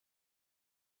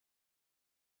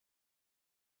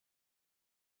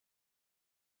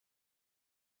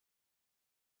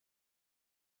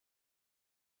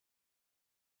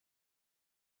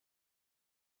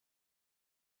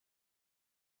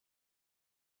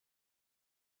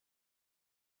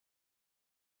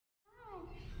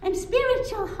and spirits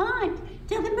shall haunt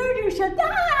till the murderer shall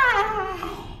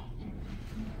die.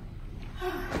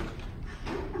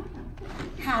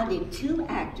 How did two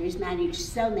actors manage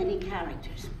so many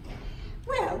characters?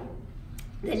 Well,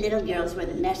 the little girls were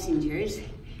the messengers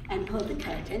and pulled the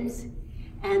curtains,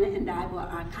 and I wore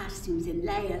our costumes in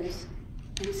layers.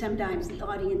 And sometimes the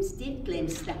audience did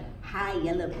glimpse the high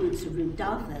yellow boots of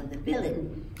Rudolpho, the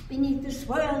villain, beneath the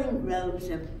swirling robes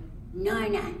of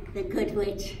Norna, the good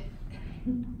witch.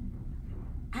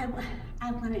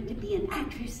 I wanted to be an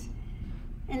actress,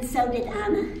 and so did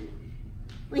Anna.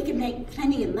 We can make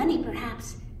plenty of money,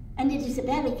 perhaps, and it is a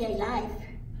very gay life.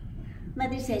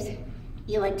 Mother says,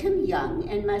 you are too young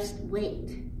and must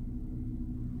wait.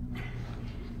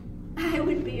 I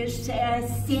would be a Sarah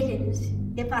Siddons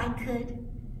if I could.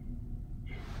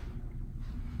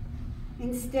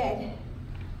 Instead,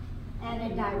 Anna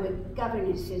and I were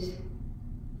governesses.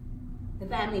 The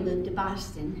family moved to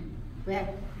Boston,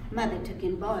 where Mother took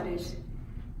in boarders.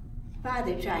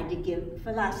 Father tried to give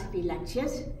philosophy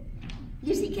lectures.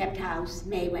 Lizzie kept house.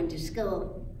 May went to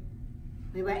school.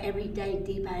 We were every day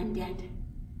deeper in debt.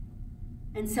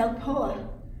 And so poor.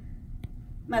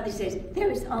 Mother says, there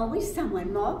is always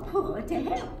someone more poor to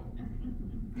help.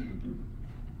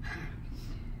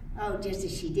 Oh, just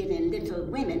as she did in Little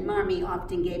Women, Mommy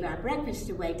often gave our breakfast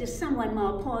away to someone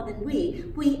more poor than we.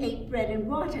 We ate bread and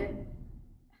water.